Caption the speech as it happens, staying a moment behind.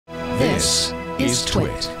This is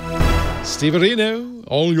TWiT. Steve Arino,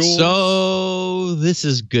 all yours. So this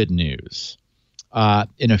is good news.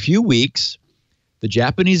 In a few weeks, the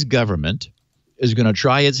Japanese government is going to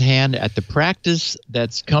try its hand at the practice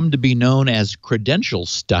that's come to be known as credential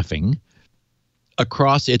stuffing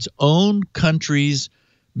across its own country's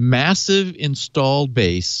massive installed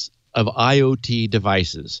base of IoT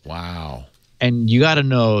devices. Wow. And you got to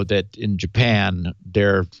know that in Japan,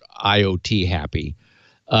 they're IoT happy.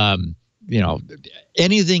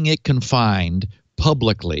 Anything it can find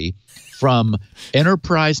publicly, from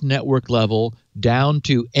enterprise network level down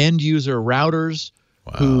to end user routers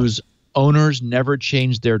whose owners never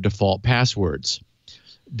change their default passwords.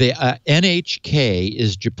 The NHK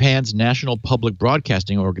is Japan's national public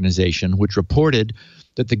broadcasting organization, which reported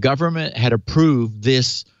that the government had approved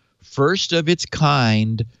this first of its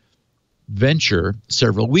kind venture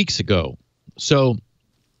several weeks ago. So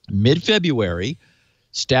mid-February,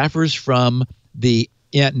 staffers from the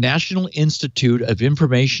National Institute of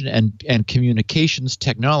Information and Communications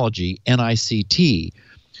Technology, NICT,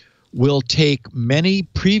 will take many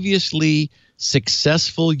previously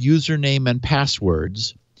successful username and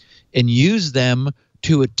passwords and use them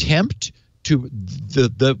to attempt to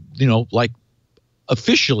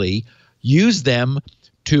officially use them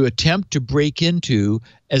to attempt to break into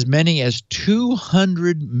as many as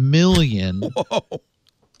 200 million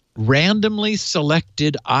randomly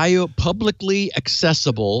selected publicly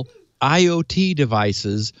accessible IoT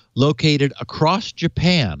devices located across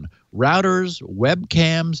Japan. Routers,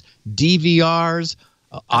 webcams, DVRs,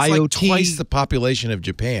 IoT. Like twice the population of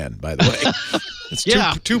Japan, by the way. It's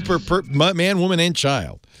two per man, woman, and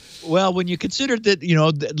child. Well, when you consider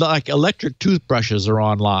that, like electric toothbrushes are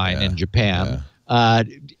online in Japan,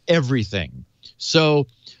 everything. So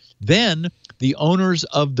then the owners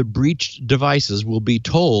of the breached devices will be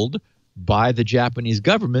told by the Japanese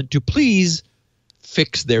government to please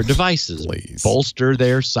fix their devices, bolster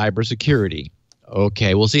their cybersecurity.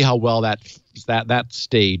 Okay, we'll see how well that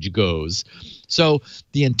stage goes. So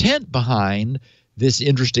the intent behind this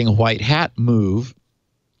interesting white hat move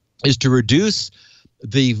is to reduce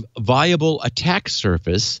the viable attack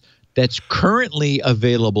surface that's currently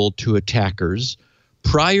available to attackers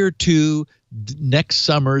prior to next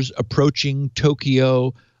summer's approaching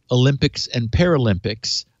Tokyo Olympics and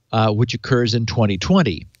Paralympics, which occurs in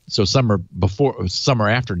 2020. So summer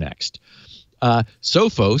after next.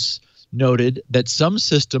 Sophos noted that some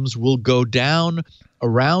systems will go down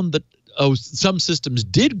some systems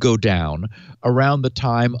did go down around the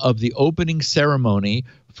time of the opening ceremony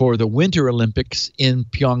for the Winter Olympics in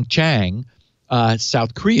Pyeongchang,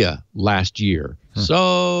 South Korea last year.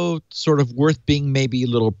 So sort of worth being maybe a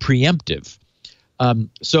little preemptive.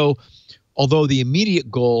 So although the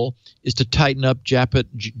immediate goal is to tighten up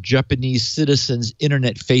Japanese citizens'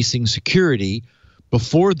 internet-facing security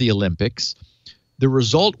before the Olympics, the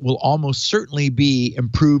result will almost certainly be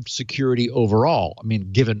improved security overall. I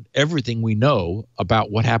mean, given everything we know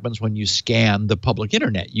about what happens when you scan the public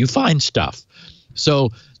internet, you find stuff.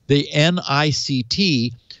 So the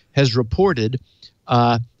NICT has reported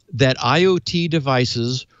that IoT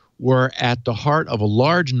devices were at the heart of a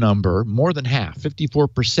large number, more than half,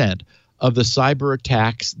 54%, of the cyber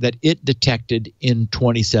attacks that it detected in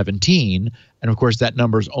 2017. And of course, that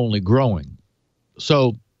number is only growing.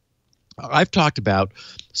 So I've talked about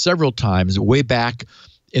several times way back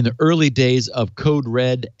in the early days of Code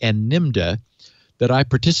Red and NIMDA that I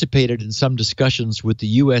participated in some discussions with the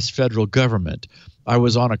U.S. federal government. I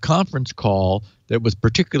was on a conference call that was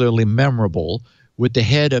particularly memorable with the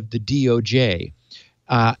head of the DOJ.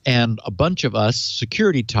 And a bunch of us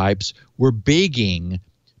security types were begging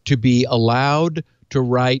to be allowed to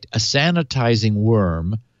write a sanitizing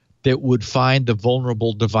worm that would find the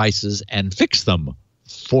vulnerable devices and fix them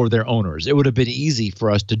for their owners. It would have been easy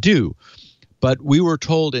for us to do. But we were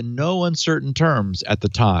told in no uncertain terms at the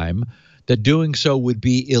time that doing so would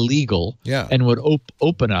be illegal and would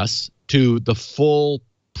open us to the full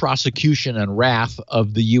prosecution and wrath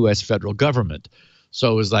of the U.S. federal government.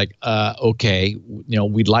 So it was like, okay,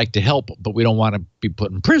 we'd like to help, but we don't want to be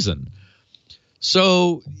put in prison.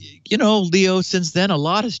 So, Leo, since then, a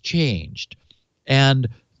lot has changed. And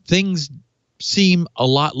things seem a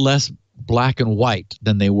lot less black and white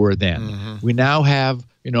than they were then. Mm-hmm. We now have,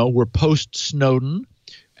 we're post-Snowden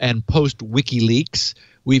and post-WikiLeaks.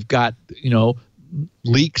 We've got,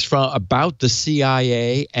 leaks about the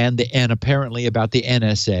CIA and apparently about the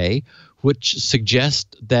NSA, which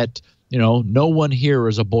suggest that, no one here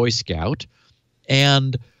is a Boy Scout.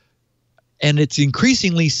 And it's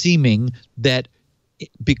increasingly seeming that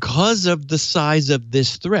because of the size of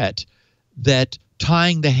this threat, that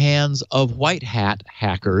tying the hands of white hat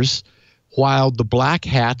hackers while the black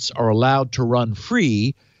hats are allowed to run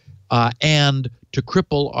free, and to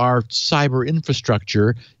cripple our cyber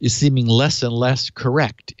infrastructure is seeming less and less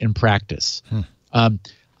correct in practice. I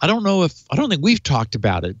don't think we've talked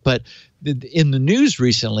about it, but in the news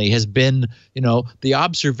recently has been, the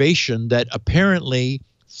observation that apparently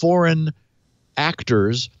foreign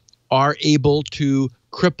actors are able to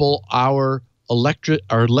cripple our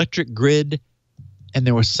electric grid, and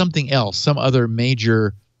there was something else, some other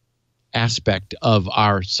major aspect of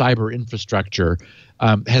our cyber infrastructure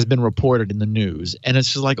has been reported in the news. And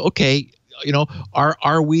it's just like, okay,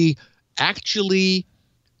 are we actually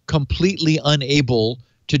completely unable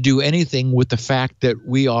to do anything with the fact that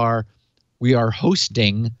we are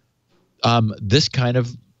hosting this kind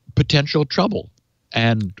of potential trouble?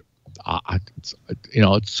 And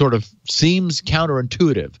it sort of seems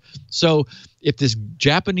counterintuitive. So if this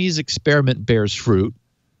Japanese experiment bears fruit,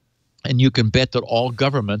 and you can bet that all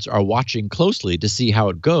governments are watching closely to see how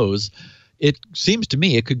it goes, it seems to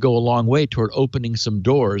me it could go a long way toward opening some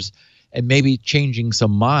doors and maybe changing some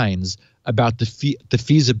minds about the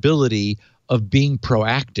feasibility of being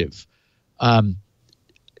proactive. And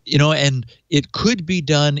it could be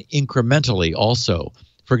done incrementally also.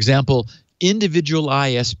 For example, individual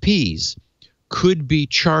ISPs could be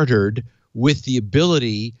chartered with the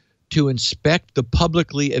ability to inspect the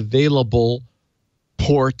publicly available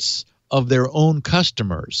ports of their own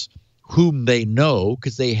customers, whom they know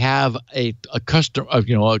because they have a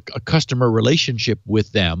customer relationship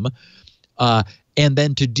with them, and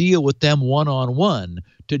then to deal with them one-on-one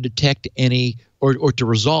to detect any or to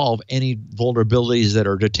resolve any vulnerabilities that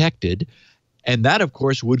are detected. And that, of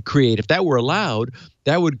course, would create, if that were allowed,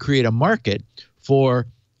 that would create a market for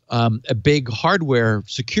a big hardware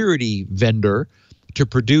security vendor to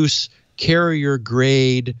produce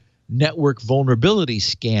carrier-grade network vulnerability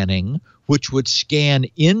scanning, which would scan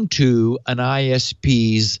into an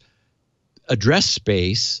ISP's address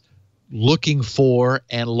space, looking for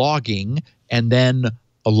and logging, and then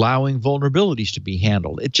allowing vulnerabilities to be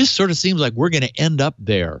handled. It just sort of seems like we're going to end up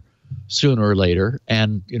there sooner or later,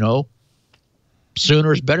 and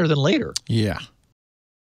sooner is better than later. Yeah.